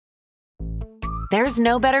There's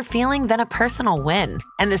no better feeling than a personal win,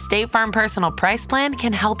 and the State Farm Personal Price Plan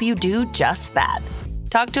can help you do just that.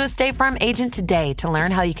 Talk to a State Farm agent today to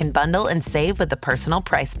learn how you can bundle and save with the Personal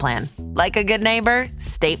Price Plan. Like a good neighbor,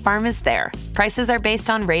 State Farm is there. Prices are based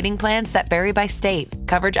on rating plans that vary by state.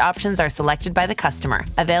 Coverage options are selected by the customer.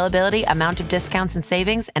 Availability, amount of discounts and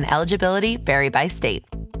savings, and eligibility vary by state.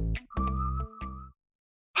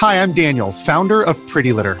 Hi, I'm Daniel, founder of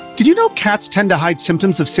Pretty Litter. Did you know cats tend to hide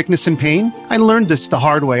symptoms of sickness and pain? I learned this the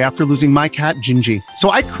hard way after losing my cat, Gingy. So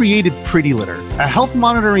I created Pretty Litter, a health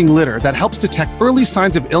monitoring litter that helps detect early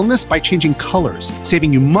signs of illness by changing colors,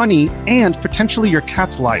 saving you money and potentially your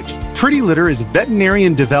cat's life. Pretty Litter is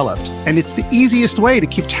veterinarian developed, and it's the easiest way to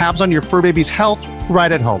keep tabs on your fur baby's health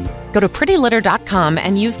right at home. Go to prettylitter.com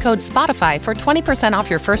and use code SPOTIFY for 20% off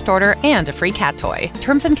your first order and a free cat toy.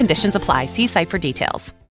 Terms and conditions apply. See site for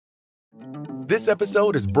details. This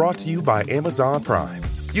episode is brought to you by Amazon Prime.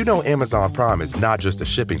 You know Amazon Prime is not just a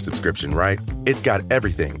shipping subscription, right? It's got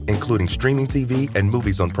everything, including streaming TV and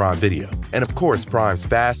movies on Prime Video. And of course, Prime's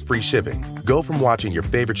fast, free shipping. Go from watching your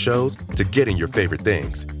favorite shows to getting your favorite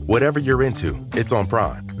things. Whatever you're into, it's on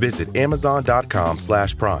Prime. Visit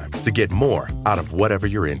Amazon.com/Prime to get more out of whatever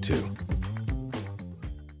you're into.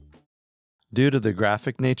 Due to the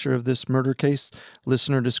graphic nature of this murder case,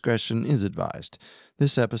 listener discretion is advised.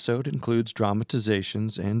 This episode includes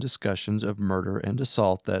dramatizations and discussions of murder and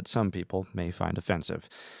assault that some people may find offensive.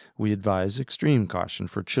 We advise extreme caution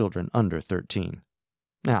for children under 13.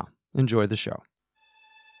 Now, enjoy the show.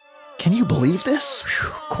 Can you believe this?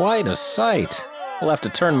 Quite a sight. We'll have to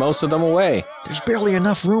turn most of them away. There's barely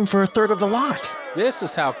enough room for a third of the lot. This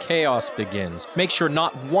is how chaos begins. Make sure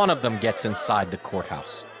not one of them gets inside the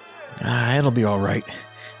courthouse. It'll be all right.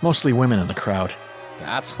 Mostly women in the crowd.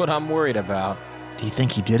 That's what I'm worried about. Do you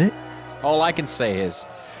think he did it? All I can say is,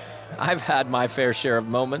 I've had my fair share of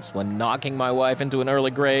moments when knocking my wife into an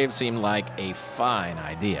early grave seemed like a fine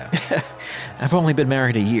idea. I've only been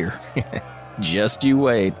married a year. Just you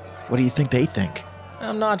wait. What do you think they think?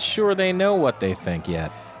 I'm not sure they know what they think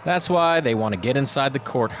yet. That's why they want to get inside the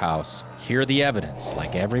courthouse, hear the evidence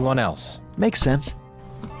like everyone else. Makes sense.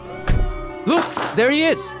 Look, there he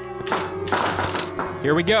is.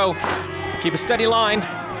 Here we go. Keep a steady line.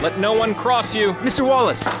 Let no one cross you. Mr.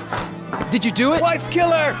 Wallace, did you do it? Wife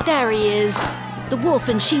killer! There he is. The wolf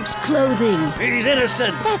in sheep's clothing. He's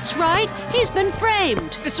innocent. That's right. He's been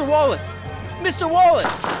framed. Mr. Wallace! Mr.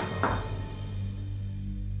 Wallace!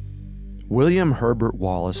 William Herbert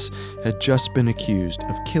Wallace had just been accused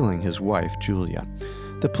of killing his wife, Julia.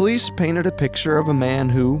 The police painted a picture of a man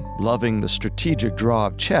who, loving the strategic draw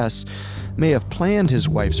of chess, may have planned his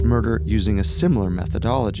wife's murder using a similar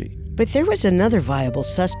methodology. But there was another viable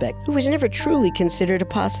suspect who was never truly considered a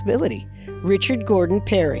possibility. Richard Gordon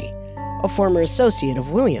Perry, a former associate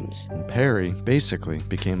of William's. And Perry basically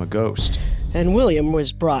became a ghost. And William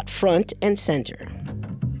was brought front and center.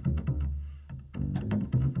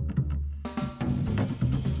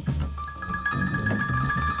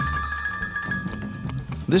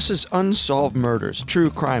 This is Unsolved Murders, True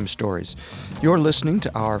Crime Stories. You're listening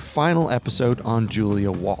to our final episode on Julia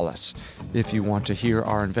Wallace. If you want to hear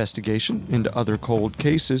our investigation into other cold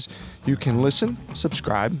cases, you can listen,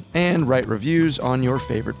 subscribe, and write reviews on your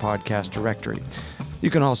favorite podcast directory. You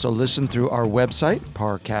can also listen through our website,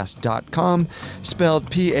 parcast.com, spelled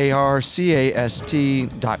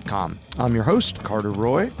Parcast.com. I'm your host, Carter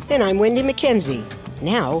Roy. And I'm Wenndy McKenzie.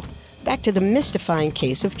 Now, back to the mystifying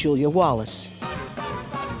case of Julia Wallace.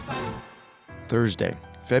 Thursday,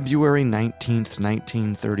 February 19th,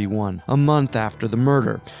 1931, a month after the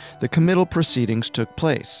murder, the committal proceedings took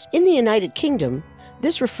place. In the United Kingdom,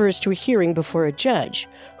 this refers to a hearing before a judge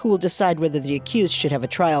who will decide whether the accused should have a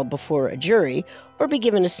trial before a jury or be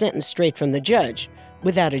given a sentence straight from the judge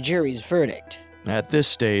without a jury's verdict. At this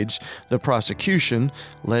stage, the prosecution,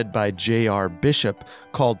 led by J.R. Bishop,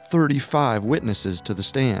 called 35 witnesses to the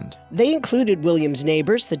stand. They included William's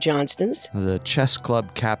neighbors, the Johnstons, the chess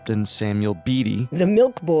club captain Samuel Beatty, the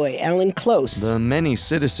milk boy Alan Close, the many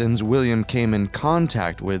citizens William came in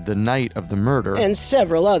contact with the night of the murder, and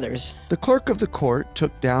several others. The clerk of the court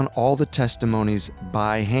took down all the testimonies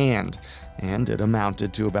by hand, and it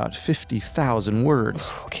amounted to about 50,000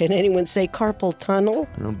 words. Can anyone say carpal tunnel?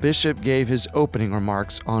 Bishop gave his opening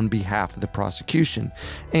remarks on behalf of the prosecution,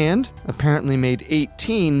 and apparently made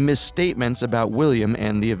 18 misstatements about William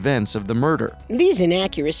and the events of the murder. These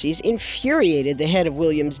inaccuracies infuriated the head of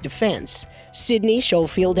William's defense, Sidney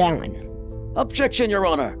Schofield Allen. Objection, Your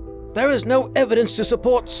Honor. There is no evidence to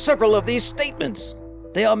support several of these statements.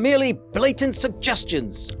 They are merely blatant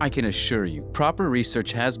suggestions. I can assure you, proper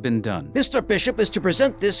research has been done. Mr. Bishop is to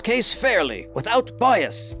present this case fairly, without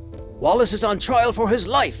bias. Wallace is on trial for his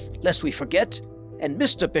life, lest we forget, and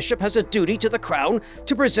Mr. Bishop has a duty to the Crown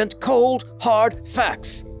to present cold, hard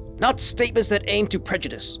facts, not statements that aim to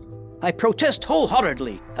prejudice. I protest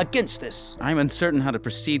wholeheartedly against this. I'm uncertain how to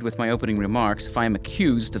proceed with my opening remarks if I am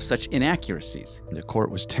accused of such inaccuracies. The court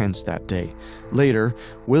was tense that day. Later,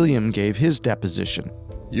 William gave his deposition.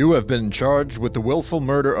 You have been charged with the willful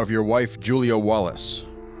murder of your wife, Julia Wallace.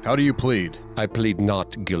 How do you plead? I plead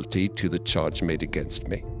not guilty to the charge made against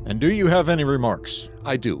me. And do you have any remarks?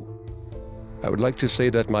 I do. I would like to say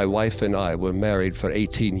that my wife and I were married for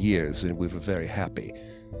 18 years and we were very happy.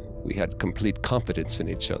 We had complete confidence in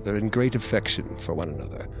each other and great affection for one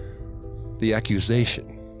another. The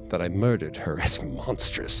accusation that I murdered her is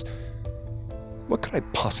monstrous. What could I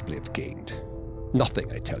possibly have gained?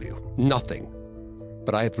 Nothing, I tell you. Nothing.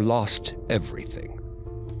 But I have lost everything.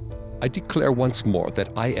 I declare once more that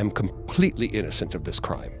I am completely innocent of this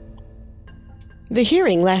crime. The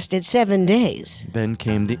hearing lasted 7 days. Then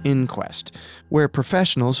came the inquest, where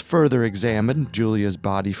professionals further examined Julia's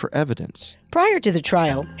body for evidence. Prior to the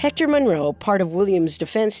trial, Hector Monroe, part of William's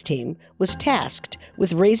defense team, was tasked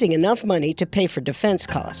with raising enough money to pay for defense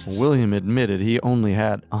costs. William admitted he only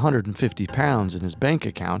had £150 in his bank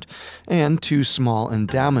account and 2 small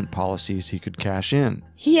endowment policies he could cash in.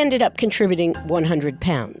 He ended up contributing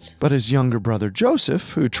 £100. But his younger brother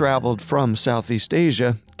Joseph, who traveled from Southeast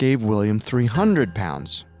Asia, gave William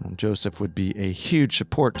 £300. Joseph would be a huge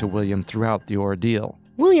support to William throughout the ordeal.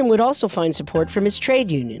 William would also find support from his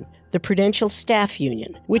trade union, the Prudential Staff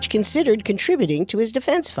Union, which considered contributing to his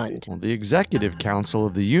defense fund. The executive council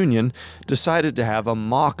of the union decided to have a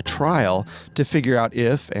mock trial to figure out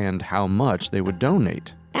if and how much they would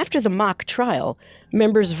donate. After the mock trial,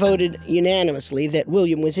 members voted unanimously that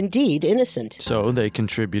William was indeed innocent. So they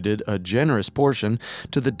contributed a generous portion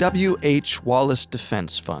to the W.H. Wallace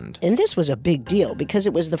Defense Fund. And this was a big deal because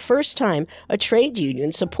it was the first time a trade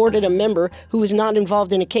union supported a member who was not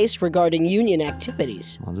involved in a case regarding union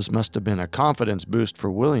activities. Well, this must have been a confidence boost for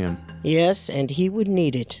William. Yes, and he would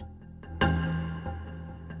need it.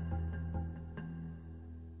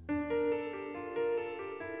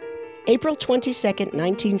 April 22,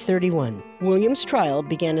 1931. William's trial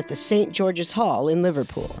began at the St. George's Hall in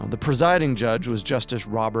Liverpool. The presiding judge was Justice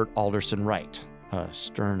Robert Alderson Wright, a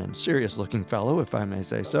stern and serious-looking fellow, if I may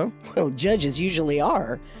say so. Well, judges usually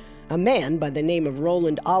are. A man by the name of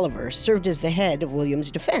Roland Oliver served as the head of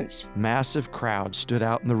William's defense. Massive crowds stood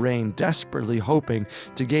out in the rain, desperately hoping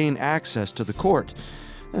to gain access to the court.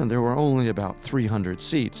 And there were only about 300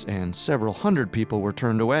 seats, and several hundred people were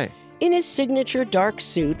turned away. In his signature dark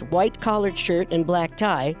suit, white-collared shirt, and black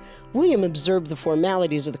tie, William observed the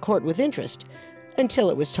formalities of the court with interest, until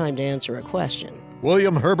it was time to answer a question.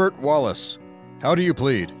 William Herbert Wallace, how do you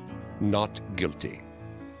plead? Not guilty.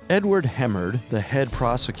 Edward Hemmard, the head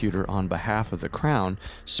prosecutor on behalf of the Crown,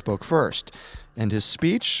 spoke first, and his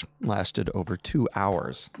speech lasted over 2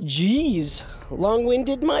 hours. Geez,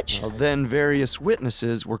 long-winded much? Well, then various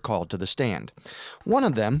witnesses were called to the stand. One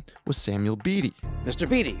of them was Samuel Beatty. Mr.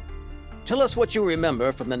 Beatty, tell us what you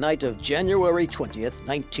remember from the night of January 20th,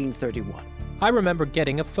 1931. I remember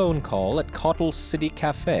getting a phone call at Cottle's City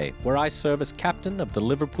Cafe, where I serve as captain of the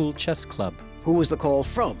Liverpool Chess Club. Who was the call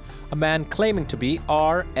from? A man claiming to be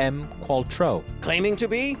R.M. Qualtrough. Claiming to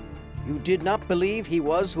be? You did not believe he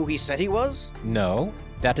was who he said he was? No,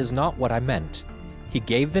 that is not what I meant. He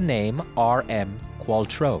gave the name R.M.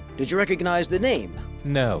 Qualtrough. Did you recognize the name?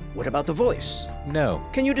 No. What about the voice? No.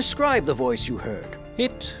 Can you describe the voice you heard?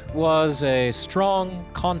 It was a strong,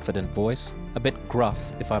 confident voice, a bit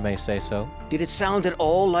gruff, if I may say so. Did it sound at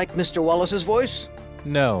all like Mr. Wallace's voice?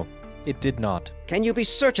 No, it did not. Can you be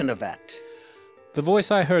certain of that? The voice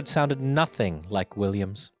I heard sounded nothing like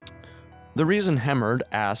William's. The reason Hemmard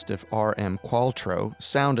asked if R.M. Qualtrough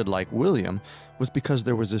sounded like William was because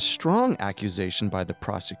there was a strong accusation by the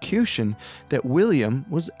prosecution that William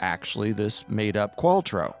was actually this made-up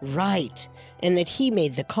Qualtrough. Right, and that he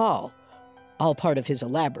made the call. All part of his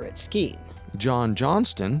elaborate scheme. John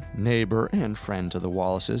Johnston, neighbor and friend to the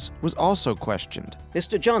Wallaces, was also questioned.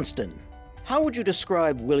 Mr. Johnston, how would you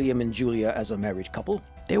describe William and Julia as a married couple?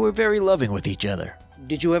 They were very loving with each other.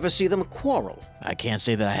 Did you ever see them quarrel? I can't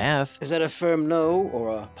say that I have. Is that a firm no or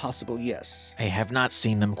a possible yes? I have not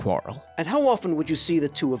seen them quarrel. And how often would you see the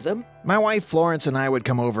two of them? My wife Florence and I would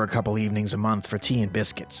come over a couple evenings a month for tea and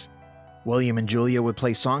biscuits. William and Julia would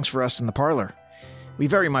play songs for us in the parlor. We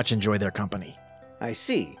very much enjoy their company. I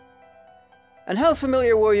see. And how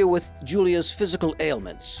familiar were you with Julia's physical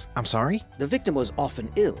ailments? I'm sorry? The victim was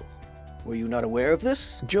often ill. Were you not aware of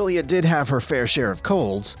this? Julia did have her fair share of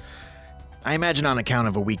colds. I imagine on account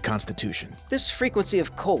of a weak constitution. This frequency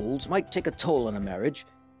of colds might take a toll on a marriage,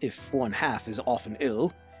 if one half is often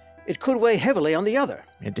ill, it could weigh heavily on the other.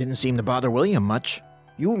 It didn't seem to bother William much.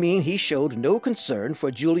 You mean he showed no concern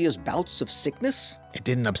for Julia's bouts of sickness? It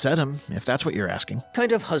didn't upset him, if that's what you're asking.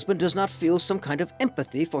 Kind of husband does not feel some kind of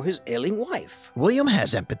empathy for his ailing wife. William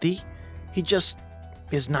has empathy. He just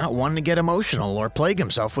is not one to get emotional or plague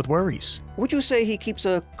himself with worries. Would you say he keeps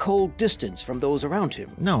a cold distance from those around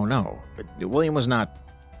him? No. William is not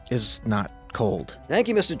cold. Thank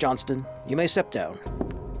you, Mr. Johnston. You may step down.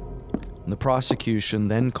 The prosecution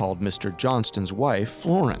then called Mr. Johnston's wife,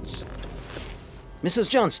 Florence. Mrs.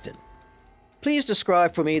 Johnston, please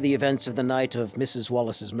describe for me the events of the night of Mrs.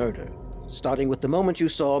 Wallace's murder, starting with the moment you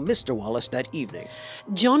saw Mr. Wallace that evening.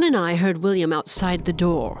 John and I heard William outside the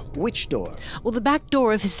door. Which door? Well, the back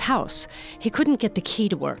door of his house. He couldn't get the key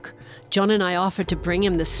to work. John and I offered to bring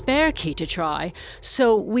him the spare key to try,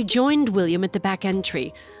 so we joined William at the back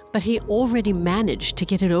entry, but he already managed to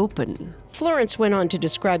get it open. Florence went on to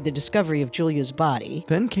describe the discovery of Julia's body.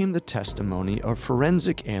 Then came the testimony of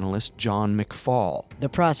forensic analyst John McFall, the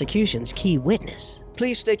prosecution's key witness.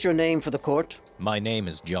 Please state your name for the court. My name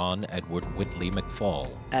is John Edward Whitley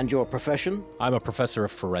McFall. And your profession? I'm a professor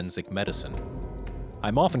of forensic medicine.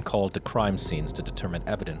 I'm often called to crime scenes to determine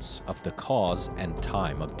evidence of the cause and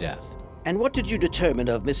time of death. And what did you determine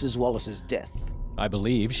of Mrs. Wallace's death? I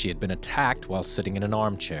believe she had been attacked while sitting in an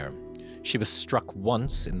armchair. She was struck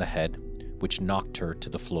once in the head, which knocked her to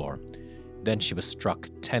the floor. Then she was struck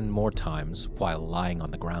 10 more times while lying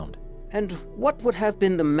on the ground. And what would have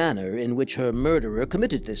been the manner in which her murderer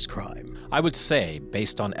committed this crime? I would say,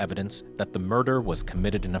 based on evidence, that the murder was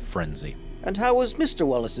committed in a frenzy. And how was Mr.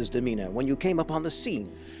 Wallace's demeanor when you came upon the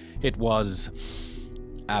scene? It was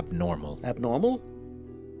abnormal. Abnormal?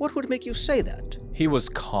 What would make you say that? He was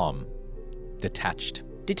calm. Detached.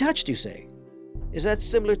 Detached, you say? Is that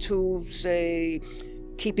similar to, say,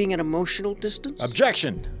 keeping an emotional distance?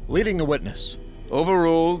 Objection! Leading the witness.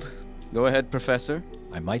 Overruled. Go ahead, Professor.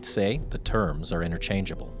 I might say the terms are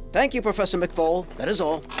interchangeable. Thank you, Professor McFall. That is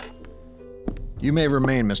all. You may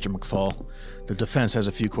remain, Mr. McFall. The defense has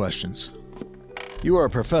a few questions. You are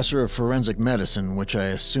a professor of forensic medicine, which I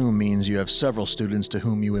assume means you have several students to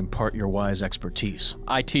whom you impart your wise expertise.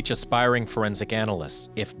 I teach aspiring forensic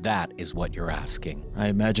analysts, if that is what you're asking. I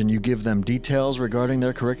imagine you give them details regarding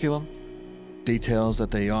their curriculum? Details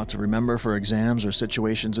that they ought to remember for exams or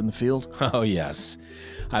situations in the field? Oh, yes.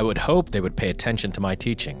 I would hope they would pay attention to my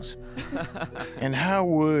teachings. And how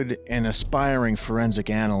would an aspiring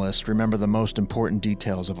forensic analyst remember the most important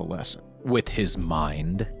details of a lesson? With his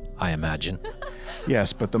mind, I imagine.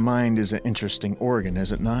 Yes, but the mind is an interesting organ,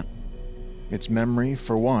 is it not? Its memory,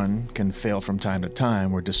 for one, can fail from time to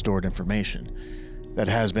time or distort information. That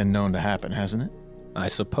has been known to happen, hasn't it? I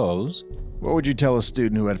suppose. What would you tell a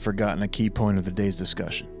student who had forgotten a key point of the day's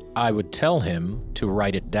discussion? I would tell him to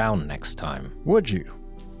write it down next time. Would you?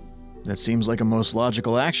 That seems like a most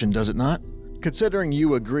logical action, does it not? Considering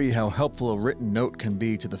you agree how helpful a written note can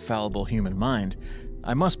be to the fallible human mind,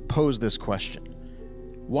 I must pose this question.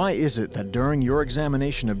 Why is it that during your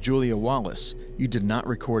examination of Julia Wallace, you did not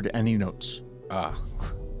record any notes? I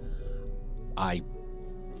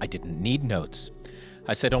didn't need notes.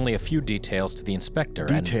 I said only a few details to the inspector.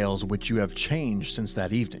 Details which you have changed since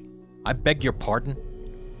that evening. I beg your pardon?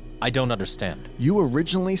 I don't understand. You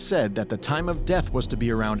originally said that the time of death was to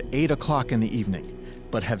be around 8 o'clock in the evening,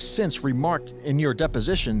 but have since remarked in your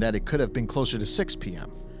deposition that it could have been closer to 6 p.m.,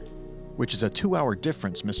 which is a 2-hour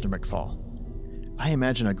difference, Mr. McFall. I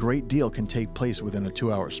imagine a great deal can take place within a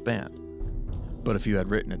 2-hour span. But if you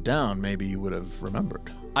had written it down, maybe you would have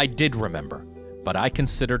remembered. I did remember, but I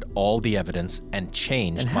considered all the evidence and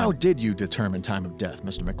changed. And how did you determine time of death,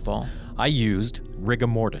 Mr. McFall? I used rigor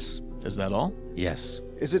mortis. Is that all? Yes.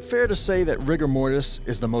 Is it fair to say that rigor mortis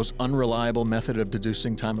is the most unreliable method of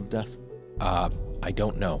deducing time of death? I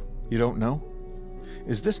don't know. You don't know?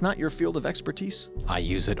 Is this not your field of expertise? I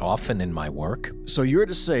use it often in my work. So you're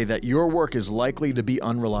to say that your work is likely to be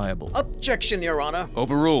unreliable? Objection, Your Honor.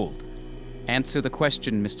 Overruled. Answer the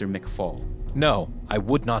question, Mr. McFall. No, I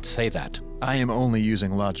would not say that. I am only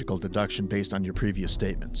using logical deduction based on your previous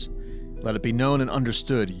statements. Let it be known and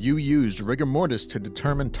understood, you used rigor mortis to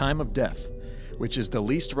determine time of death, which is the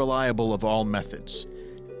least reliable of all methods.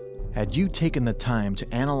 Had you taken the time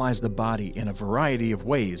to analyze the body in a variety of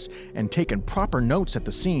ways and taken proper notes at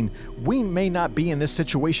the scene, we may not be in this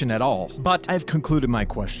situation at all. But I've concluded my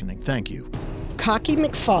questioning. Thank you. Cocky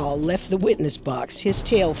McFall left the witness box, his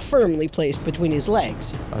tail firmly placed between his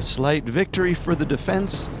legs. A slight victory for the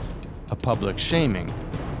defense, a public shaming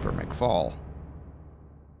for McFall.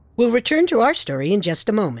 We'll return to our story in just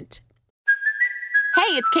a moment.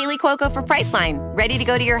 Hey, it's Kaylee Cuoco for Priceline. Ready to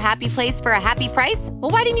go to your happy place for a happy price? Well,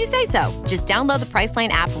 why didn't you say so? Just download the Priceline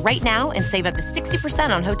app right now and save up to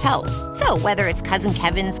 60% on hotels. So whether it's Cousin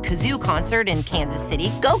Kevin's Kazoo Concert in Kansas City,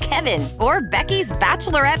 go Kevin, or Becky's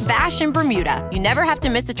Bachelorette Bash in Bermuda, you never have to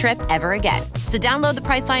miss a trip ever again. So download the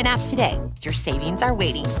Priceline app today. Your savings are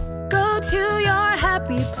waiting. Go to your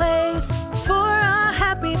happy place for a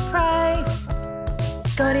happy price.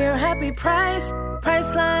 Go to your happy price,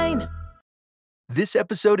 Priceline. This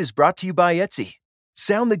episode is brought to you by Etsy.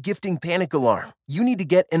 Sound the gifting panic alarm. You need to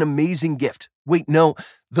get an amazing gift. Wait, no,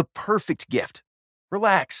 the perfect gift.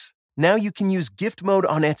 Relax. Now you can use gift mode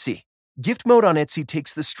on Etsy. Gift mode on Etsy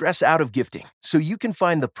takes the stress out of gifting, so you can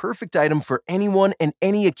find the perfect item for anyone and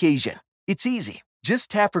any occasion. It's easy.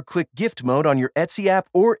 Just tap or click gift mode on your Etsy app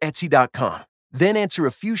or Etsy.com. Then answer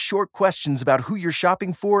a few short questions about who you're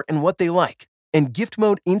shopping for and what they like. And gift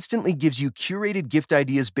mode instantly gives you curated gift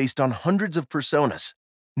ideas based on hundreds of personas.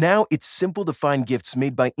 Now it's simple to find gifts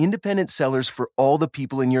made by independent sellers for all the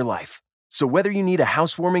people in your life. So whether you need a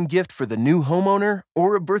housewarming gift for the new homeowner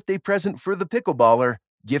or a birthday present for the pickleballer,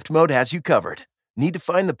 gift mode has you covered. Need to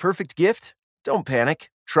find the perfect gift? Don't panic.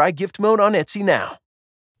 Try gift mode on Etsy now.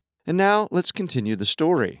 And now let's continue the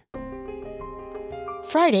story.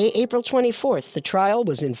 Friday, April 24th, the trial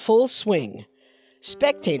was in full swing.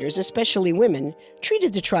 Spectators, especially women,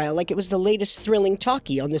 treated the trial like it was the latest thrilling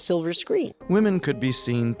talkie on the silver screen. Women could be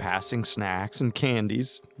seen passing snacks and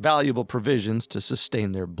candies, valuable provisions to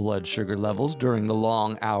sustain their blood sugar levels during the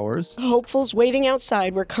long hours. Hopefuls waiting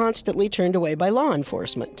outside were constantly turned away by law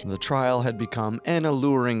enforcement. The trial had become an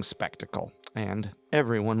alluring spectacle, and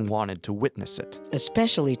everyone wanted to witness it.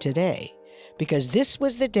 Especially today, because this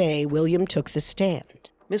was the day William took the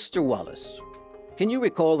stand. Mr. Wallace, can you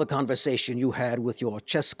recall the conversation you had with your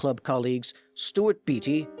chess club colleagues, Stuart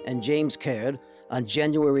Beattie and James Caird, on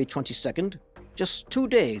January 22nd, just 2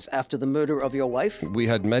 days after the murder of your wife? We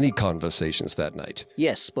had many conversations that night.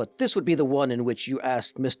 Yes, but this would be the one in which you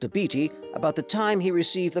asked Mr. Beattie about the time he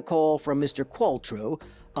received the call from Mr. Qualtrough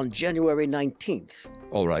on January 19th.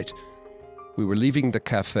 All right. We were leaving the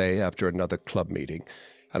cafe after another club meeting,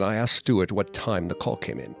 and I asked Stuart what time the call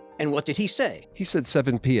came in. And what did he say? He said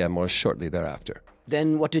 7 p.m. or shortly thereafter.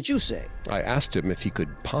 Then what did you say? I asked him if he could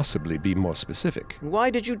possibly be more specific.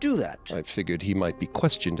 Why did you do that? I figured he might be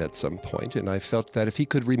questioned at some point, and I felt that if he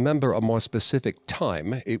could remember a more specific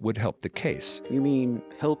time, it would help the case. You mean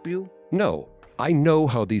help you? No. I know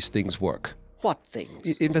how these things work. What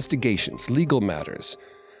things? Investigations, legal matters.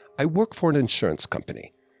 I work for an insurance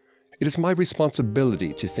company. It is my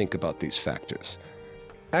responsibility to think about these factors.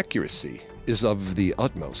 Accuracy is of the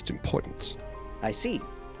utmost importance. I see.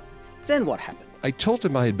 Then what happened? I told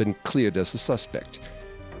him I had been cleared as a suspect.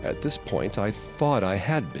 At this point, I thought I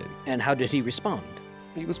had been. And how did he respond?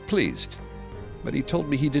 He was pleased, but he told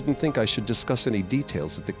me he didn't think I should discuss any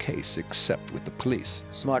details of the case except with the police.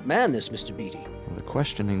 Smart man, this Mr. Beattie. The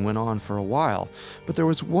questioning went on for a while, but there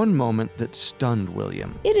was one moment that stunned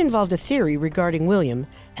William. It involved a theory regarding William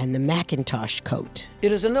and the Macintosh coat.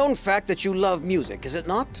 It is a known fact that you love music, is it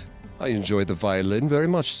not? I enjoy the violin very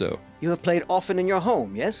much so. You have played often in your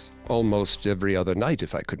home, yes? Almost every other night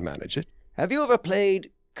if I could manage it. Have you ever played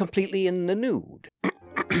completely in the nude?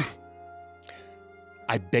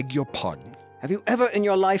 I beg your pardon. Have you ever in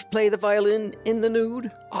your life played the violin in the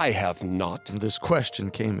nude? I have not. This question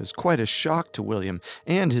came as quite a shock to William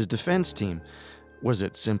and his defense team. Was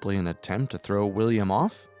it simply an attempt to throw William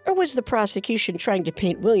off? Or was the prosecution trying to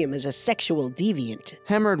paint William as a sexual deviant?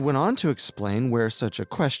 Hemmard went on to explain where such a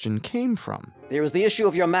question came from. There was the issue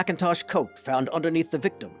of your Macintosh coat found underneath the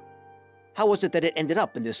victim. How was it that it ended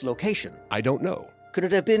up in this location? I don't know. Could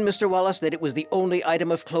it have been, Mr. Wallace, that it was the only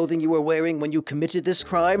item of clothing you were wearing when you committed this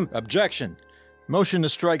crime? Objection. Motion to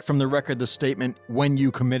strike from the record the statement, when you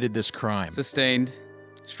committed this crime. Sustained.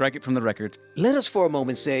 Strike it from the record. Let us for a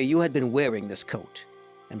moment say you had been wearing this coat,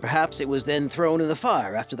 and perhaps it was then thrown in the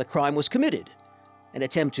fire after the crime was committed, an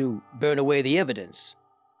attempt to burn away the evidence.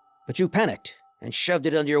 But you panicked and shoved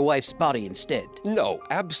it under your wife's body instead. No,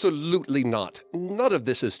 absolutely not. None of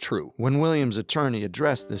this is true. When William's attorney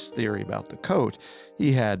addressed this theory about the coat,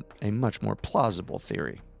 he had a much more plausible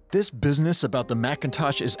theory. This business about the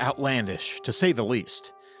Macintosh is outlandish, to say the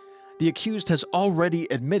least. The accused has already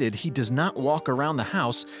admitted he does not walk around the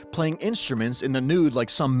house playing instruments in the nude like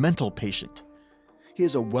some mental patient. He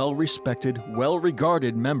is a well-respected,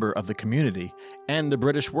 well-regarded member of the community and the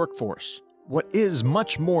British workforce. What is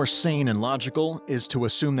much more sane and logical is to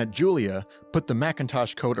assume that Julia put the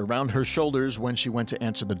Macintosh coat around her shoulders when she went to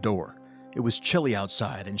answer the door. It was chilly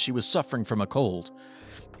outside and she was suffering from a cold.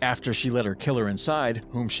 After she let her killer inside,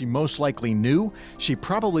 whom she most likely knew, she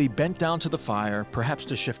probably bent down to the fire, perhaps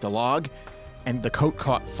to shift a log, and the coat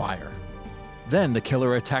caught fire. Then the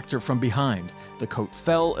killer attacked her from behind. The coat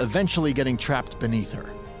fell, eventually getting trapped beneath her.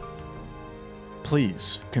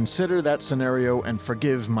 Please consider that scenario and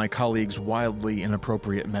forgive my colleague's wildly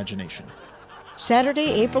inappropriate imagination. Saturday,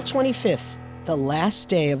 April 25th, the last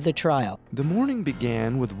day of the trial. The morning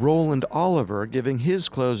began with Roland Oliver giving his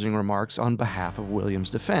closing remarks on behalf of William's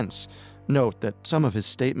defense. Note that some of his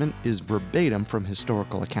statement is verbatim from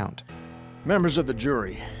historical account. Members of the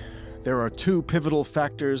jury, there are two pivotal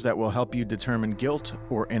factors that will help you determine guilt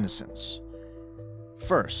or innocence.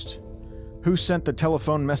 First, who sent the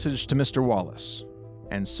telephone message to Mr. Wallace?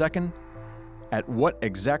 And second, at what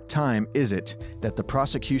exact time is it that the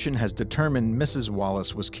prosecution has determined Mrs.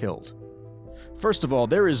 Wallace was killed? First of all,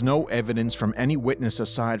 there is no evidence from any witness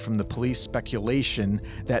aside from the police speculation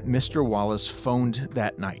that Mr. Wallace phoned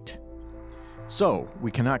that night. So, we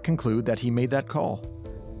cannot conclude that he made that call.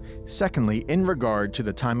 Secondly, in regard to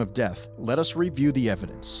the time of death, let us review the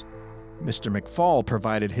evidence. Mr. McFall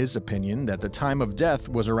provided his opinion that the time of death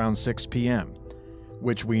was around 6 p.m.,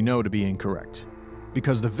 which we know to be incorrect,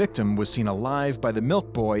 because the victim was seen alive by the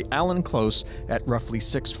milk boy, Alan Close, at roughly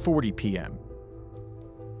 6:40 p.m.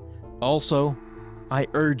 Also, I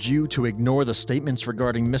urge you to ignore the statements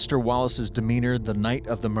regarding Mr. Wallace's demeanor the night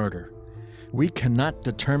of the murder. We cannot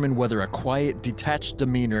determine whether a quiet, detached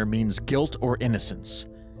demeanor means guilt or innocence.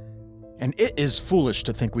 And it is foolish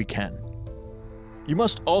to think we can. You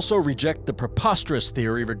must also reject the preposterous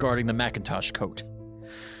theory regarding the Macintosh coat.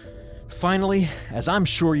 Finally, as I'm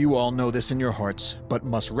sure you all know this in your hearts, but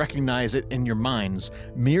must recognize it in your minds,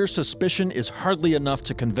 mere suspicion is hardly enough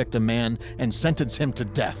to convict a man and sentence him to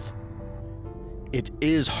death. It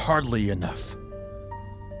is hardly enough.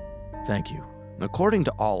 Thank you. According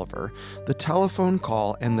to Oliver, the telephone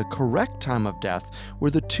call and the correct time of death were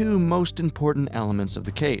the two most important elements of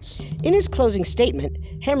the case. In his closing statement,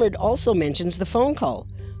 Hemard also mentions the phone call,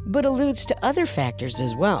 but alludes to other factors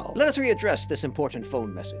as well. Let us readdress this important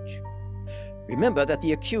phone message. Remember that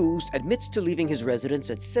the accused admits to leaving his residence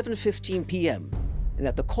at 7:15 p.m. and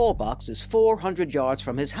that the call box is 400 yards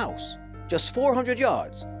from his house. Just 400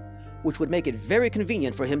 yards, which would make it very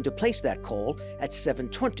convenient for him to place that call at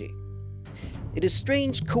 7:20. It is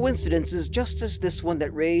strange coincidences just as this one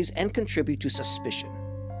that raise and contribute to suspicion.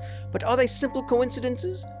 But are they simple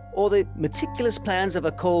coincidences, or the meticulous plans of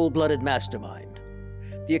a cold-blooded mastermind?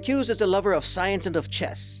 The accused is a lover of science and of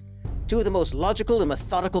chess, two of the most logical and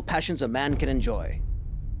methodical passions a man can enjoy.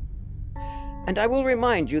 And I will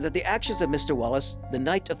remind you that the actions of Mr. Wallace the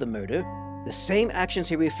night of the murder, the same actions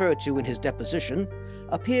he referred to in his deposition,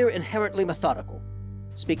 appear inherently methodical,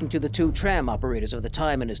 speaking to the two tram operators of the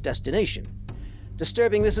time and his destination,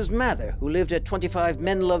 disturbing Mrs. Mather, who lived at 25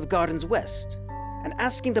 Menlove Gardens West, and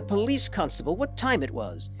asking the police constable what time it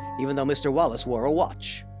was, even though Mr. Wallace wore a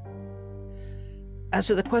watch. As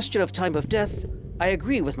to the question of time of death, I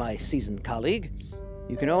agree with my seasoned colleague.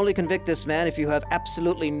 You can only convict this man if you have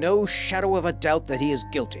absolutely no shadow of a doubt that he is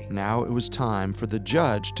guilty. Now it was time for the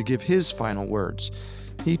judge to give his final words.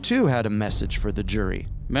 He too had a message for the jury.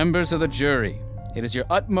 Members of the jury, it is your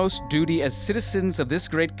utmost duty as citizens of this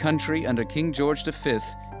great country under King George V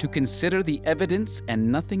to consider the evidence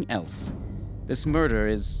and nothing else. This murder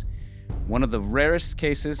is one of the rarest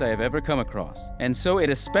cases I have ever come across, and so it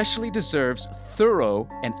especially deserves thorough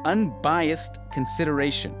and unbiased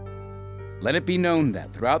consideration. Let it be known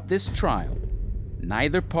that throughout this trial,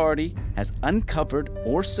 neither party has uncovered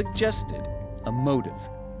or suggested a motive.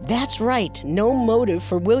 That's right. No motive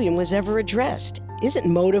for William was ever addressed.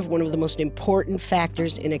 Isn't motive one of the most important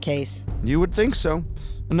factors in a case? You would think so.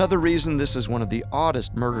 Another reason this is one of the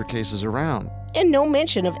oddest murder cases around. And no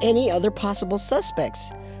mention of any other possible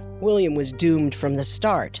suspects. William was doomed from the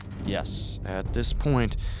start. Yes, at this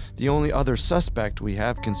point, the only other suspect we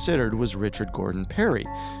have considered was Richard Gordon Perry,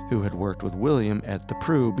 who had worked with William at the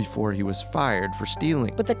Prue before he was fired for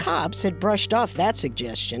stealing. But the cops had brushed off that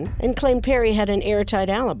suggestion and claimed Perry had an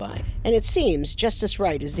airtight alibi. And it seems Justice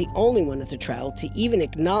Wright is the only one at the trial to even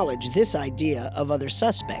acknowledge this idea of other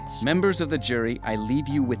suspects. Members of the jury, I leave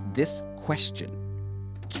you with this question.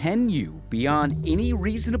 Can you, beyond any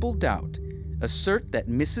reasonable doubt, assert that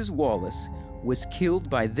Mrs. Wallace was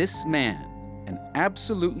killed by this man and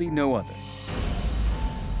absolutely no other?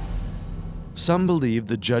 Some believe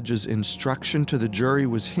the judge's instruction to the jury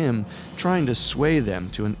was him trying to sway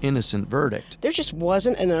them to an innocent verdict. There just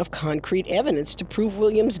wasn't enough concrete evidence to prove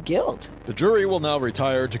William's guilt. The jury will now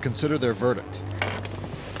retire to consider their verdict.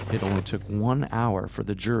 It only took 1 hour for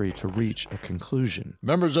the jury to reach a conclusion.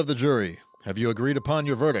 Members of the jury, have you agreed upon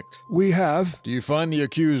your verdict? We have. Do you find the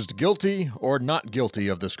accused guilty or not guilty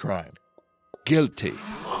of this crime? Guilty.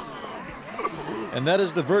 And that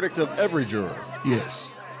is the verdict of every juror?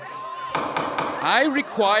 Yes. I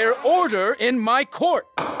require order in my court.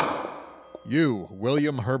 You,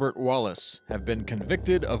 William Herbert Wallace, have been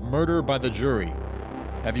convicted of murder by the jury.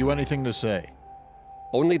 Have you anything to say?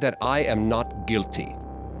 Only that I am not guilty.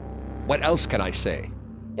 What else can I say?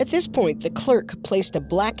 At this point, the clerk placed a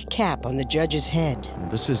black cap on the judge's head.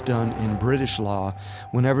 This is done in British law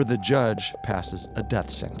whenever the judge passes a death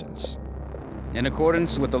sentence. In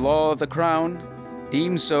accordance with the law of the Crown,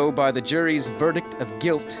 deemed so by the jury's verdict of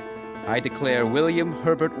guilt, I declare William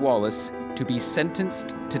Herbert Wallace to be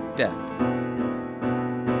sentenced to death.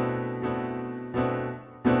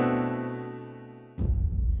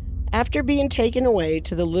 After being taken away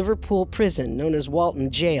to the Liverpool prison known as Walton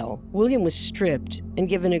Jail, William was stripped and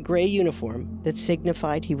given a gray uniform that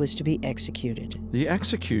signified he was to be executed. The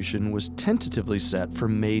execution was tentatively set for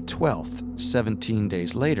May 12th, 17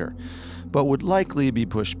 days later, but would likely be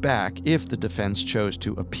pushed back if the defense chose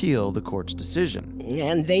to appeal the court's decision.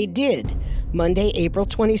 And they did. Monday, April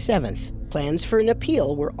 27th. Plans for an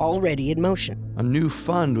appeal were already in motion. A new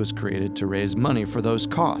fund was created to raise money for those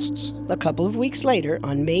costs. A couple of weeks later,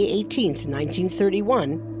 on May 18th,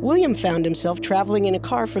 1931, William found himself traveling in a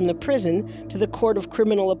car from the prison to the Court of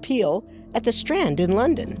Criminal Appeal at the Strand in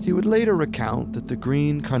London. He would later recount that the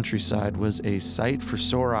green countryside was a sight for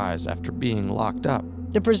sore eyes after being locked up.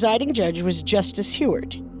 The presiding judge was Justice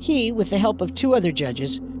Hewart. He, with the help of two other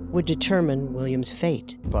judges, would determine William's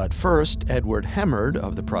fate. But first, Edward Hemmard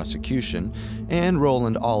of the prosecution and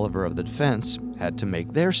Roland Oliver of the defense had to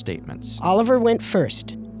make their statements. Oliver went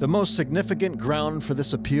first. The most significant ground for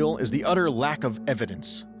this appeal is the utter lack of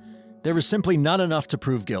evidence. There is simply not enough to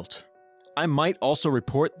prove guilt. I might also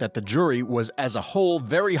report that the jury was as a whole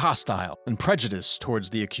very hostile and prejudiced towards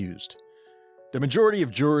the accused. The majority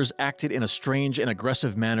of jurors acted in a strange and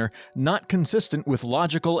aggressive manner, not consistent with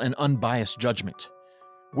logical and unbiased judgment.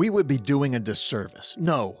 We would be doing a disservice,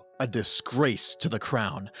 no, a disgrace to the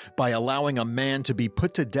Crown by allowing a man to be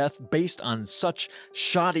put to death based on such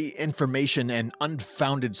shoddy information and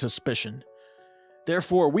unfounded suspicion.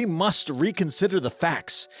 Therefore, we must reconsider the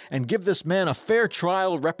facts and give this man a fair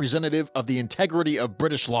trial representative of the integrity of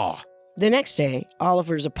British law. The next day,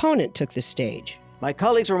 Oliver's opponent took the stage. My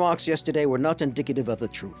colleague's remarks yesterday were not indicative of the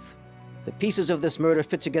truth. The pieces of this murder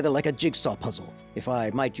fit together like a jigsaw puzzle, if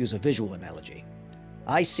I might use a visual analogy.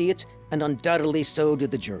 I see it, and undoubtedly so did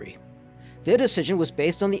the jury. Their decision was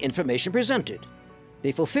based on the information presented.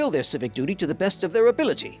 They fulfilled their civic duty to the best of their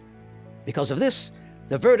ability. Because of this,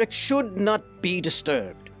 the verdict should not be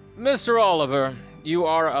disturbed. Mr. Oliver, you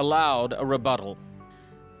are allowed a rebuttal.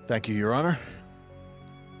 Thank you, Your Honor.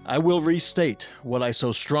 I will restate what I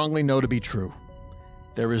so strongly know to be true.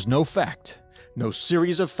 There is no fact, no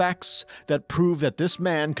series of facts that prove that this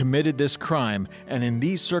man committed this crime, and in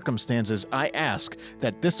these circumstances, I ask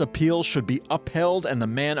that this appeal should be upheld and the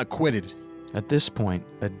man acquitted. At this point,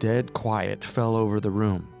 a dead quiet fell over the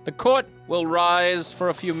room. The court will rise for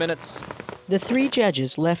a few minutes. The three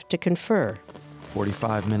judges left to confer.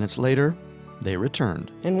 45 minutes later, they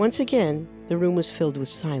returned. And once again, the room was filled with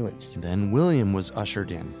silence. Then William was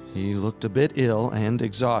ushered in. He looked a bit ill and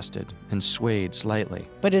exhausted and swayed slightly.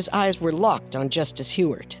 But his eyes were locked on Justice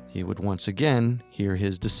Hewart. He would once again hear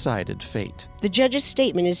his decided fate. The judge's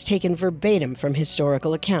statement is taken verbatim from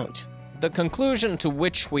historical account. The conclusion to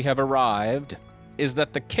which we have arrived is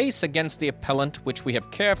that the case against the appellant, which we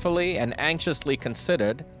have carefully and anxiously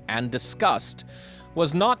considered and discussed,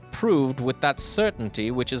 was not proved with that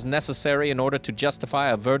certainty which is necessary in order to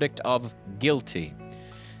justify a verdict of guilty.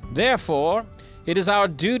 Therefore, it is our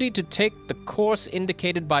duty to take the course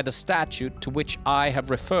indicated by the statute to which I have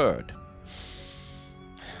referred.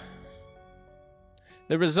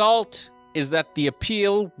 The result is that the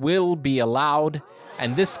appeal will be allowed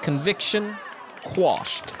and this conviction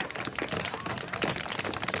quashed.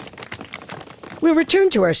 We'll return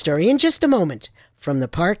to our story in just a moment from the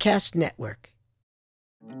Parcast Network.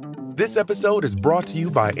 This episode is brought to you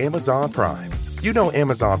by Amazon Prime. You know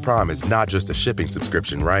Amazon Prime is not just a shipping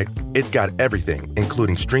subscription, right? It's got everything,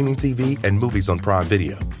 including streaming TV and movies on Prime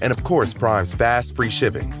Video. And of course, Prime's fast, free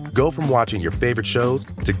shipping. Go from watching your favorite shows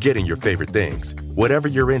to getting your favorite things. Whatever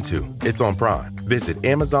you're into, it's on Prime. Visit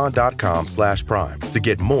Amazon.com/Prime to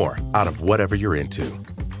get more out of whatever you're into.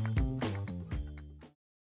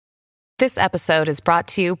 This episode is brought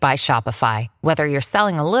to you by Shopify. Whether you're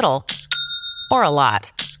selling a little or a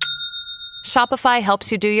lot, Shopify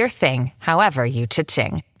helps you do your thing, however you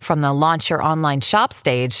cha-ching. From the launch your online shop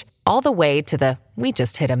stage, all the way to the we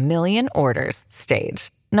just hit 1 million orders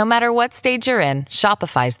stage. No matter what stage you're in,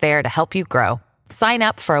 Shopify's there to help you grow. Sign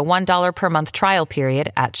up for a $1 per month trial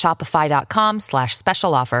period at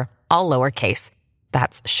shopify.com/special offer, all lowercase.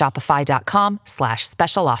 That's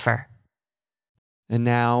shopify.com/special offer. And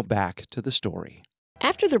now back to the story.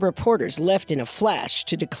 After the reporters left in a flash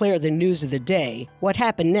to declare the news of the day, what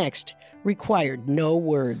happened next required no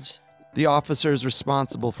words. The officers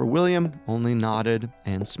responsible for William only nodded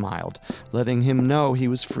and smiled, letting him know he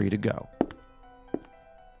was free to go.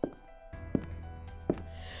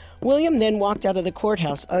 William then walked out of the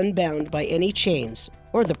courthouse unbound by any chains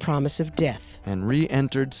or the promise of death. And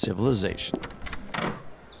re-entered civilization.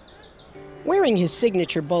 Wearing his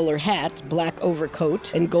signature bowler hat, black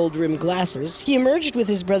overcoat, and gold-rimmed glasses, he emerged with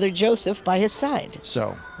his brother Joseph by his side.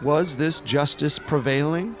 So, was this justice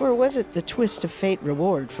prevailing? Or was it the twist of fate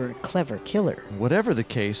reward for a clever killer? Whatever the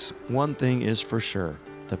case, one thing is for sure.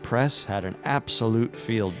 The press had an absolute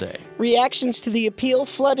field day. Reactions to the appeal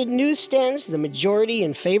flooded newsstands, the majority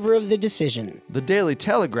in favor of the decision. The Daily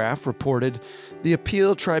Telegraph reported, "The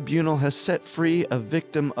appeal tribunal has set free a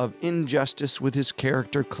victim of injustice with his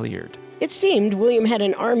character cleared." It seemed William had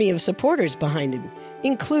an army of supporters behind him,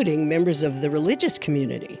 including members of the religious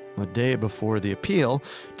community. A day before the appeal,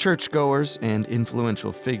 churchgoers and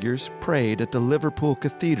influential figures prayed at the Liverpool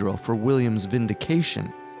Cathedral for William's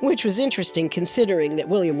vindication. Which was interesting considering that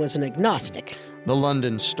William was an agnostic. The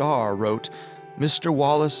London Star wrote, "Mr.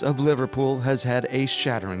 Wallace of Liverpool has had a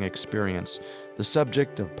shattering experience. The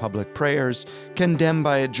subject of public prayers, condemned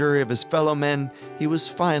by a jury of his fellow men, he was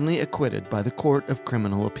finally acquitted by the Court of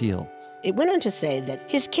Criminal Appeal." It went on to say that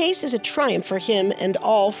his case is a triumph for him and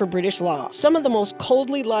all for British law. Some of the most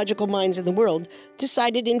coldly logical minds in the world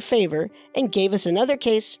decided in favor and gave us another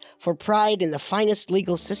case for pride in the finest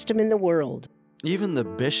legal system in the world. Even the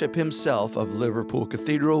bishop himself of Liverpool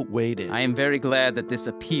Cathedral weighed in. I am very glad that this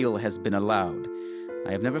appeal has been allowed.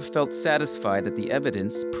 I have never felt satisfied that the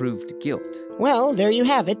evidence proved guilt. Well, there you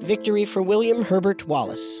have it, victory for William Herbert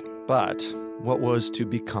Wallace. But what was to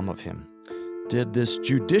become of him? Did this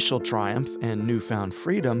judicial triumph and newfound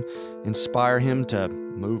freedom inspire him to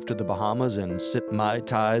move to the Bahamas and sip Mai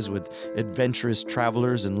Tais with adventurous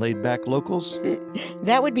travelers and laid-back locals?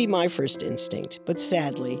 That would be my first instinct, but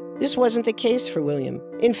sadly, this wasn't the case for William.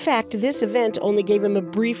 In fact, this event only gave him a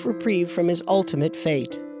brief reprieve from his ultimate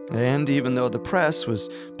fate. And even though the press was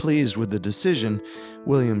pleased with the decision,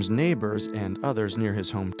 William's neighbors and others near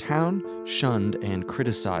his hometown shunned and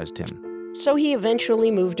criticized him. So he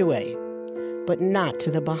eventually moved away. But not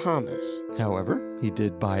to the Bahamas. However, he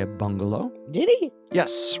did buy a bungalow. Did he?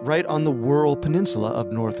 Yes, right on the Wirral Peninsula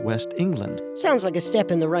of northwest England. Sounds like a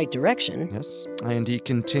step in the right direction. Yes, and he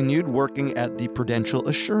continued working at the Prudential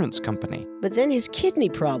Assurance Company. But then his kidney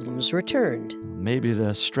problems returned. Maybe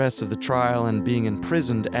the stress of the trial and being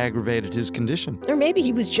imprisoned aggravated his condition. Or maybe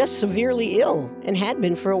he was just severely ill and had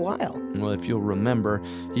been for a while. Well, if you'll remember,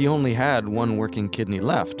 he only had one working kidney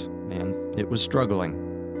left, and it was struggling.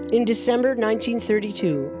 In December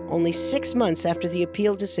 1932, only 6 months after the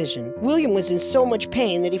appeal decision, William was in so much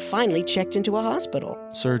pain that he finally checked into a hospital.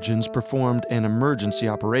 Surgeons performed an emergency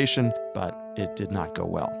operation, but it did not go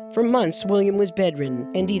well. For months, William was bedridden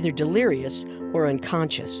and either delirious or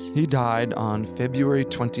unconscious. He died on February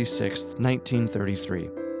 26, 1933,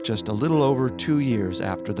 just a little over 2 years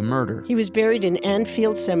after the murder. He was buried in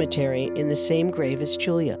Anfield Cemetery in the same grave as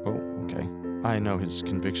Julia. Oh, okay. I know his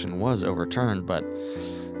conviction was overturned, but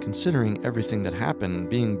considering everything that happened,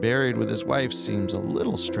 being buried with his wife seems a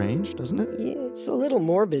little strange, doesn't it? Yeah, it's a little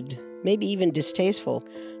morbid, maybe even distasteful,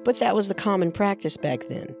 but that was the common practice back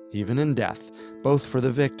then. Even in death, both for the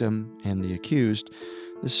victim and the accused,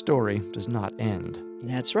 the story does not end.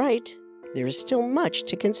 That's right. There is still much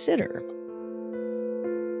to consider.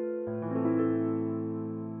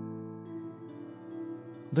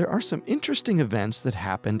 There are some interesting events that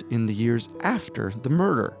happened in the years after the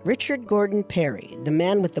murder. Richard Gordon Perry, the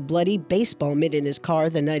man with the bloody baseball mitt in his car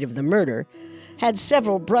the night of the murder, had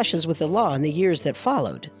several brushes with the law in the years that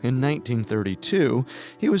followed. In 1932,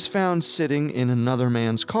 he was found sitting in another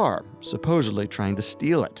man's car, supposedly trying to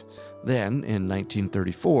steal it. Then, in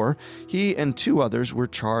 1934, he and 2 others were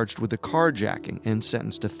charged with a carjacking and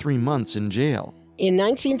sentenced to 3 months in jail. In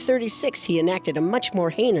 1936, he enacted a much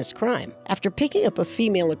more heinous crime. After picking up a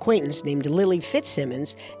female acquaintance named Lily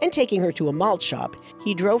Fitzsimmons and taking her to a malt shop,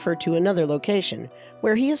 he drove her to another location,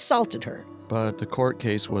 where he assaulted her. But the court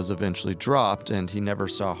case was eventually dropped, and he never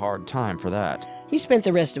saw hard time for that. He spent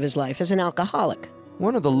the rest of his life as an alcoholic.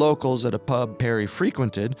 One of the locals at a pub Perry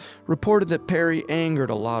frequented reported that Perry angered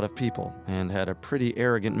a lot of people and had a pretty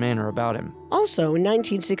arrogant manner about him. Also, in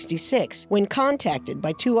 1966, when contacted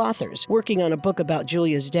by 2 authors working on a book about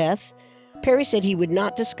Julia's death, Perry said he would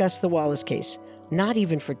not discuss the Wallace case, not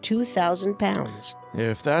even for £2,000.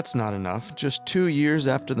 If that's not enough, just 2 years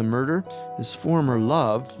after the murder, his former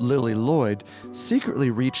love, Lily Lloyd,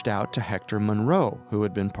 secretly reached out to Hector Monroe, who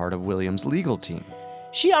had been part of William's legal team.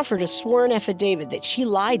 She offered a sworn affidavit that she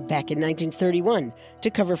lied back in 1931 to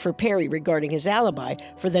cover for Perry regarding his alibi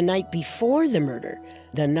for the night before the murder,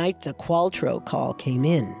 the night the Qualtrough call came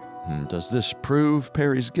in. Does this prove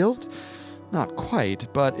Perry's guilt? Not quite,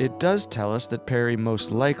 but it does tell us that Perry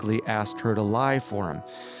most likely asked her to lie for him,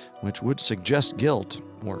 which would suggest guilt,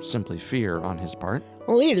 or simply fear, on his part.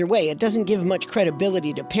 Well, either way, it doesn't give much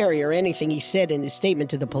credibility to Perry or anything he said in his statement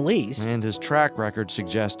to the police. And his track record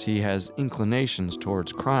suggests he has inclinations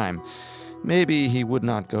towards crime. Maybe he would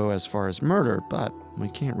not go as far as murder, but we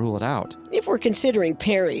can't rule it out. If we're considering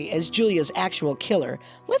Perry as Julia's actual killer,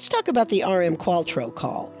 let's talk about the R.M. Qualtrough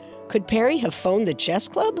call. Could Perry have phoned the chess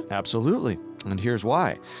club? Absolutely, and here's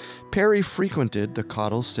why. Perry frequented the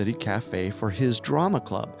Cottle City Cafe for his drama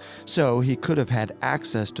club, so he could have had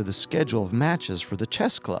access to the schedule of matches for the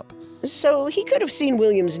chess club. So he could have seen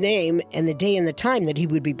William's name and the day and the time that he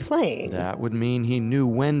would be playing. That would mean he knew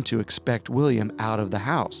when to expect William out of the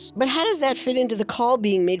house. But how does that fit into the call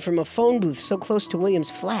being made from a phone booth so close to William's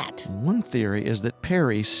flat? One theory is that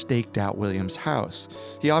Perry staked out William's house.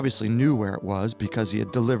 He obviously knew where it was because he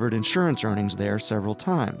had delivered insurance earnings there several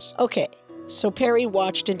times. Okay. So Perry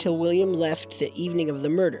watched until William left the evening of the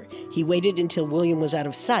murder. He waited until William was out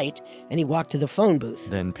of sight, and he walked to the phone booth.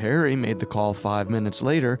 Then Perry made the call 5 minutes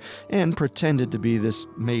later and pretended to be this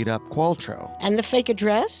made-up Qualtrough. And the fake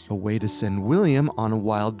address? A way to send William on a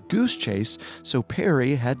wild goose chase so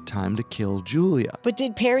Perry had time to kill Julia. But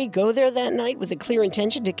did Perry go there that night with a clear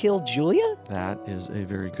intention to kill Julia? That is a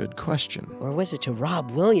very good question. Or was it to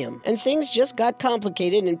rob William? And things just got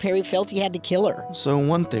complicated and Perry felt he had to kill her. So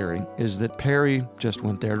one theory is that Perry just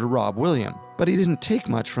went there to rob William, but he didn't take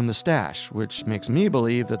much from the stash, which makes me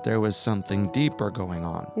believe that there was something deeper going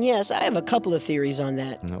on. Yes, I have a couple of theories on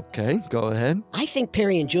that. Okay, go ahead. I think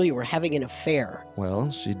Perry and Julia were having an affair. Well,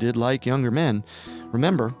 she did like younger men.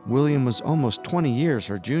 Remember, William was almost 20 years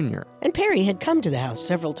her junior. And Perry had come to the house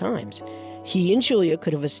several times. He and Julia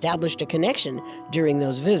could have established a connection during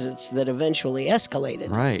those visits that eventually escalated.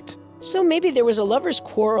 Right. So maybe there was a lover's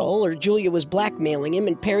quarrel, or Julia was blackmailing him,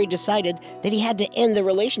 and Perry decided that he had to end the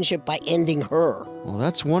relationship by ending her. Well,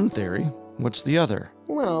 that's one theory. What's the other?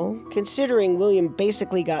 Well, considering William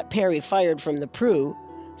basically got Perry fired from the Prue,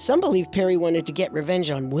 some believe Perry wanted to get revenge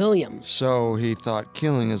on William. So he thought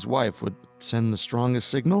killing his wife would send the strongest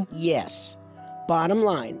signal? Yes. Bottom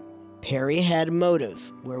line, Perry had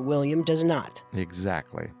motive, where William does not.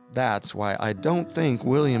 Exactly. That's why I don't think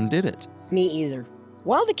William did it. Me either.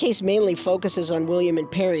 While the case mainly focuses on William and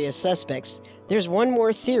Perry as suspects, there's one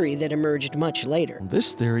more theory that emerged much later.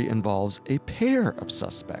 This theory involves a pair of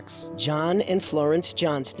suspects. John and Florence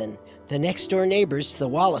Johnston, the next-door neighbors to the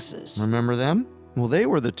Wallaces. Remember them? Well, they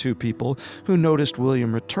were the two people who noticed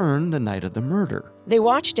William return the night of the murder. They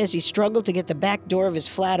watched as he struggled to get the back door of his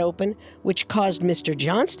flat open, which caused Mr.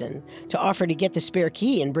 Johnston to offer to get the spare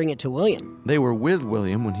key and bring it to William. They were with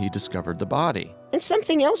William when he discovered the body. And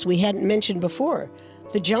something else we hadn't mentioned before.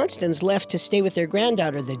 The Johnstons left to stay with their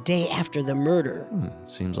granddaughter the day after the murder.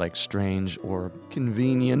 Seems like strange or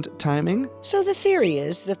convenient timing. So the theory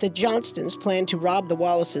is that the Johnstons planned to rob the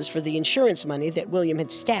Wallaces for the insurance money that William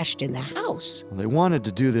had stashed in the house. Well, they wanted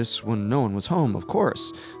to do this when no one was home, of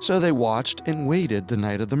course. So they watched and waited the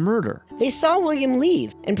night of the murder. They saw William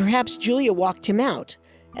leave, and perhaps Julia walked him out.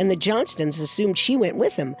 And the Johnstons assumed she went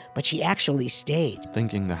with him, but she actually stayed.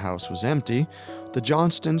 Thinking the house was empty, the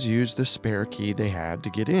Johnstons used the spare key they had to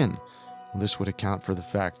get in. This would account for the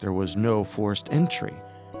fact there was no forced entry.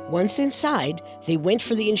 Once inside, they went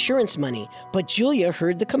for the insurance money, but Julia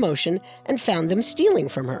heard the commotion and found them stealing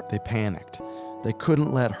from her. They panicked. They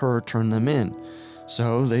couldn't let her turn them in.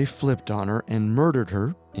 So they flipped on her and murdered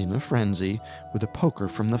her, in a frenzy, with a poker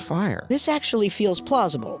from the fire. This actually feels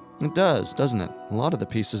plausible. It does, doesn't it? A lot of the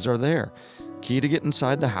pieces are there. Key to get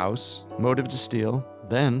inside the house, motive to steal,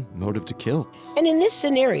 then motive to kill. And in this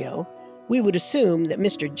scenario, we would assume that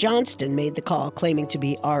Mr. Johnston made the call claiming to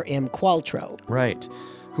be R.M. Qualtrough. Right.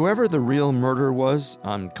 Whoever the real murderer was,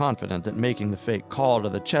 I'm confident that making the fake call to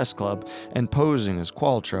the chess club and posing as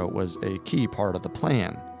Qualtrough was a key part of the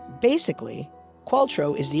plan. Basically,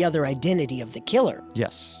 Qualtrough is the other identity of the killer.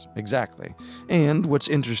 Yes, exactly. And what's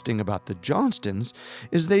interesting about the Johnstons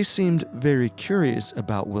is they seemed very curious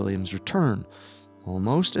about William's return,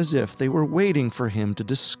 almost as if they were waiting for him to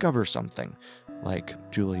discover something,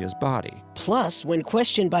 like Julia's body. Plus, when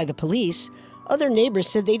questioned by the police, Other neighbors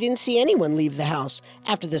said they didn't see anyone leave the house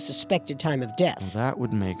after the suspected time of death. Well, that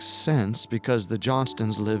would make sense because the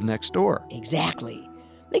Johnstons live next door. Exactly.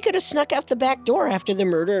 They could have snuck out the back door after the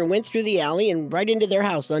murder and went through the alley and right into their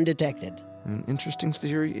house undetected. An interesting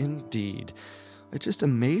theory indeed. It just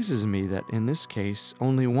amazes me that in this case,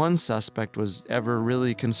 only one suspect was ever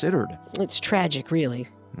really considered. It's tragic, really.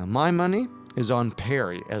 Now, my money is on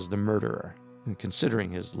Perry as the murderer. And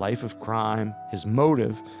considering his life of crime, his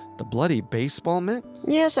motive, the bloody baseball mitt?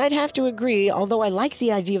 Yes, I'd have to agree, although I like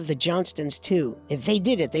the idea of the Johnstons, too. If they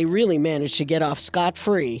did it, they really managed to get off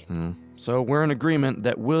scot-free. So we're in agreement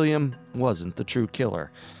that William wasn't the true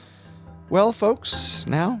killer. Well, folks,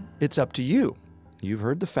 now it's up to you. You've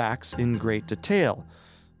heard the facts in great detail.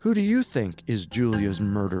 Who do you think is Julia's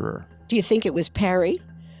murderer? Do you think it was Perry,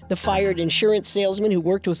 the fired insurance salesman who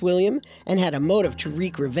worked with William and had a motive to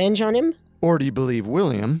wreak revenge on him? Or do you believe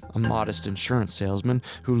William, a modest insurance salesman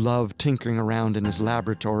who loved tinkering around in his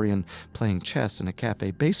laboratory and playing chess in a cafe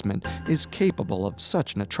basement, is capable of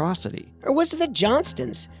such an atrocity? Or was it the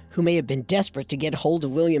Johnstons, who may have been desperate to get hold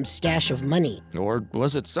of William's stash of money? Or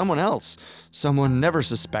was it someone else? Someone never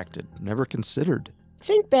suspected, never considered?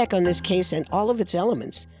 Think back on this case and all of its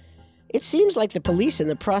elements. It seems like the police and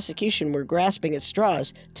the prosecution were grasping at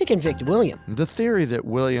straws to convict William. The theory that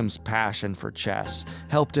William's passion for chess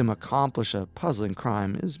helped him accomplish a puzzling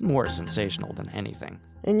crime is more sensational than anything.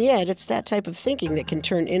 And yet, it's that type of thinking that can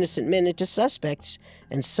turn innocent men into suspects,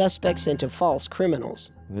 and suspects into false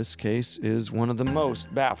criminals. This case is one of the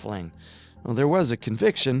most baffling. Well, there was a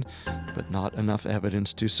conviction, but not enough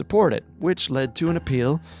evidence to support it, which led to an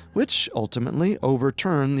appeal, which ultimately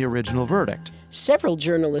overturned the original verdict. Several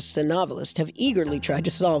journalists and novelists have eagerly tried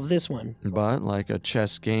to solve this one. But like a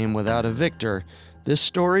chess game without a victor, this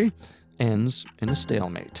story ends in a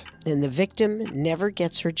stalemate. And the victim never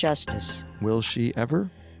gets her justice. Will she ever?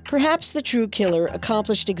 Perhaps the true killer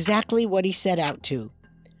accomplished exactly what he set out to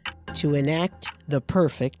enact the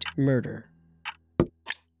perfect murder.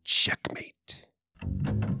 Checkmate.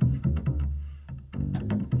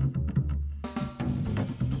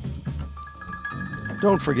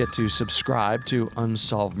 Don't forget to subscribe to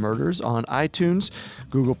Unsolved Murders on iTunes,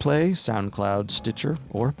 Google Play, SoundCloud, Stitcher,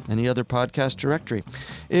 or any other podcast directory.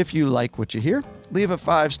 If you like what you hear, leave a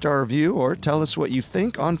 5-star review or tell us what you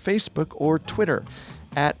think on Facebook or Twitter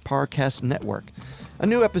at Parcast Network. A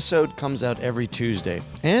new episode comes out every Tuesday,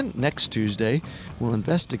 and next Tuesday we'll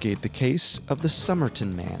investigate the case of the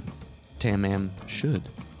Somerton man. Tam-Am should.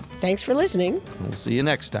 Thanks for listening. We'll see you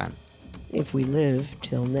next time. If we live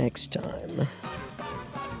till next time.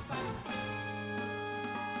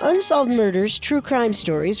 Unsolved Murders True Crime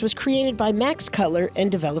Stories was created by Max Cutler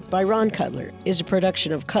and developed by Ron Cutler, is a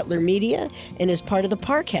production of Cutler Media, and is part of the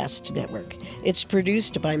Parcast Network. It's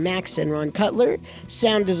produced by Max and Ron Cutler,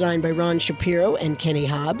 sound designed by Ron Shapiro and Kenny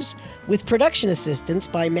Hobbs, with production assistance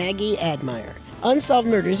by Maggie Admire. Unsolved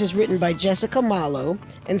Murders is written by Jessica Malo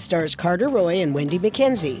and stars Carter Roy and Wenndy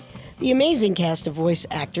McKenzie. The amazing cast of voice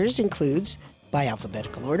actors includes, by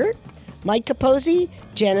alphabetical order, Mike Capozzi,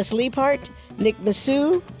 Janice Liebhart, Nick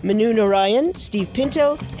Massou, Manu Narayan, Steve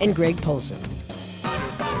Pinto, and Greg Polson.